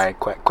sides. My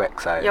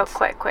quack sides. Your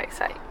quack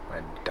side.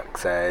 My duck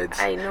sides.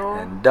 I know.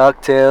 And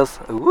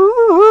DuckTales.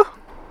 Woo!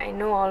 I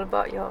know all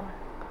about your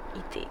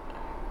eating.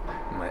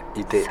 My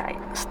eat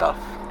stuff.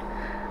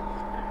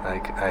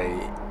 Like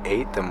I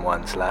ate them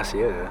once last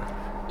year.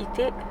 Eat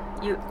it?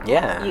 You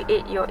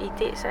ate your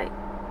eat it side.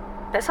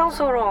 That sounds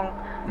so wrong.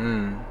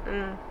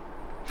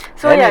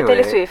 So anyway. yeah,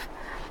 Taylor Swift.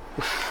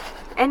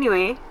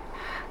 Anyway.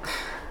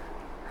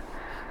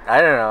 I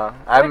don't know.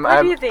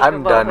 What do you think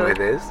I'm about done her? with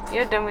this.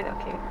 You're done with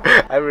okay.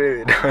 I'm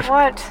really done.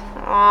 What?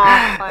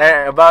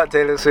 Oh, About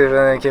Taylor Swift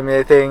and the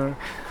Kimmy thing,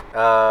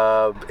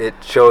 it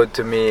showed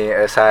to me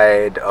a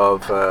side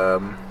of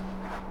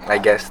I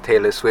guess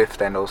Taylor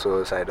Swift and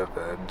also a side of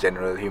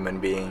general human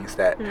beings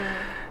that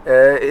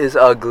is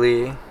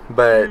ugly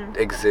but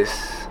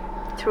exists.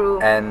 True.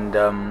 And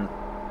I'm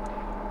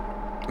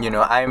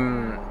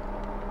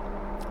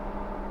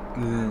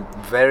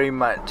very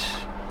much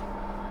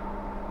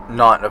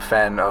not a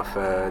fan of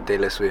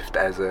Taylor Swift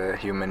as a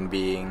human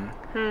being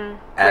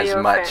as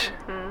much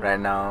right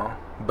now.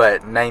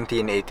 But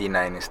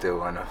 1989 is still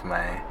one of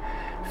my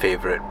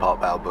favorite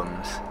pop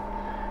albums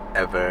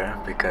ever,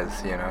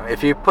 because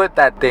if you put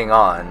that thing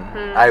on,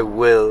 I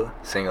will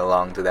sing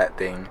along to that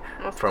thing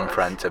from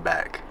front to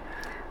back.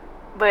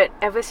 But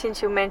ever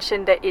since you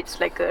mentioned that it's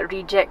like a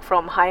reject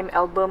from Haim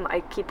album,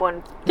 I keep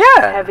on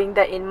having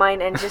that in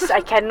mind, and just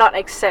I cannot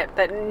accept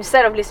that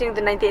instead of listening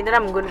to 98, then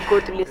I'm going to go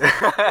to listen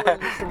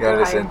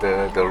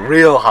to the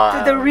real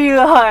Haim. To the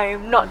real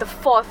Haim, not the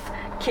fourth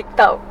kicked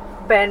out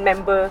band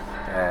member.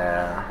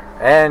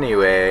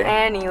 Anyway.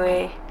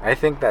 I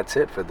think that's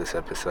it for this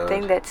episode. I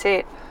think that's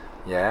it.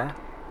 Yeah?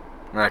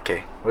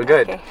 Okay, we're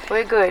good. Okay,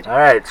 we're good.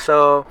 Alright,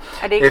 so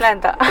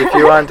if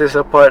you want to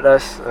support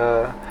us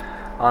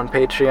on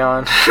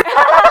Patreon,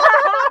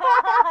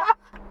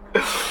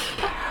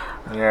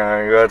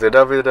 go to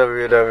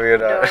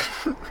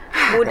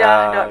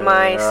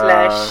www.muda.my/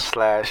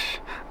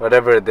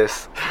 whatever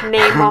this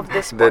name of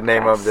this the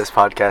name of this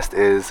podcast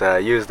is.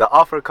 Use the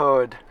offer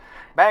code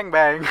bang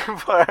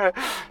for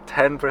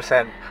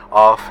 10%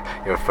 off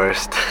your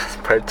first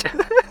purchase.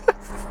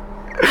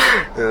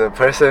 There's a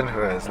person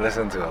who has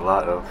listened to a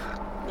lot of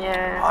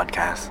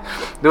podcasts,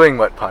 doing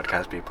what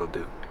podcast people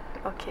do.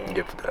 Okay.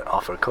 Give the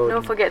offer code.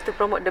 Don't forget to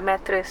promote the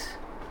mattress.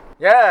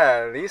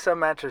 Yeah, Lisa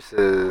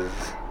mattresses.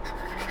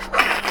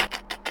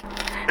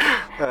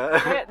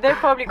 They're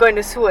probably going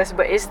to sue us,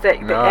 but it's the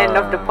end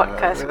of the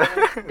podcast.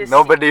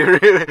 Nobody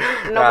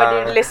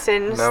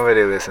listens.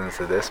 Nobody listens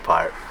to this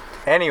part.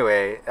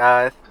 Anyway,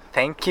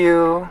 thank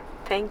you.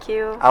 Thank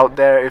you. Out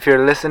there, if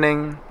you're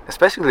listening,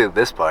 especially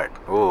this part.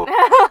 Ooh.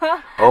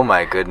 Oh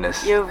my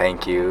goodness.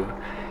 Thank you.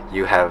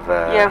 You have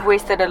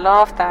wasted a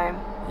lot of time.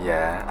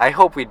 Yeah. I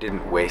hope we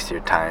didn't waste your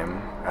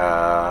time.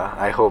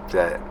 I hope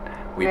that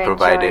we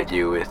provided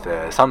you with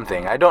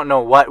something. I don't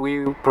know what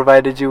we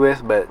provided you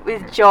with, but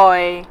with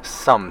joy.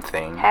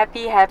 Something.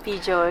 Happy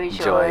joy.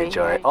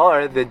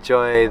 Or the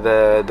joy,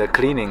 the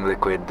cleaning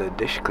liquid, the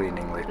dish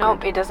cleaning liquid.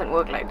 Nope, it doesn't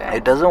work like that.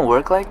 It doesn't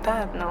work like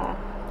that? No.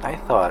 I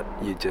thought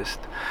you just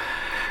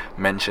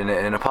mention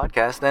it in a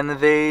podcast and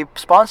they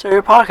sponsor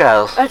your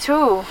podcast.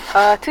 True.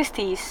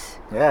 Twisties.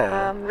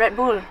 Yeah. Red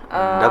Bull.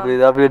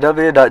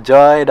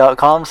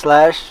 www.joy.com/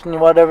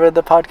 whatever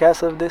the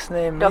podcast of this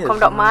name is.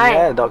 .com.my.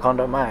 Yeah,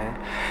 .com.my.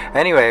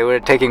 Anyway, we're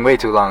taking way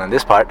too long on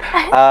this part.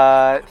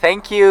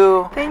 Thank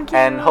you. Thank you.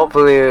 And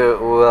hopefully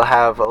we'll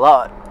have a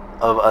lot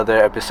of other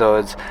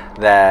episodes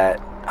that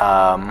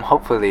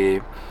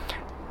hopefully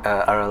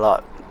are a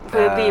lot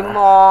will be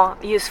more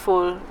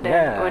useful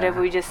than whatever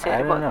we just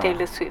said about know.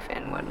 Taylor Swift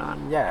and whatnot.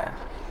 Yeah.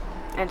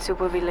 And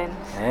supervillains.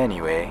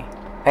 Anyway,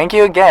 thank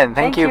you again.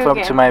 Thank you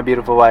to my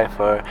beautiful wife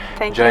for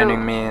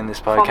joining me in this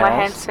podcast. For my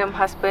handsome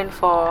husband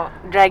for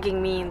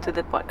dragging me into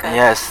the podcast.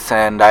 Yes,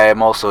 and I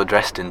am also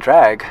dressed in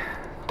drag.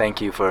 Thank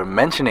you for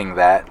mentioning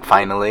that.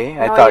 Finally,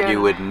 I thought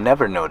you would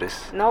never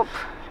notice. Nope.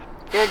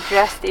 You're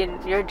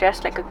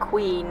dressed like a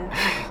queen.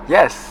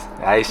 Yes,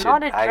 I should.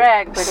 Not a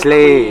drag, but a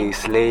queen.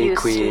 Slay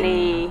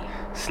queen.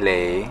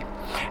 Slay.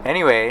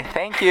 Anyway,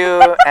 thank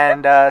you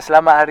and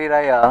Selamat Hari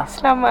Raya.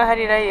 Selamat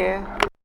Hari Raya.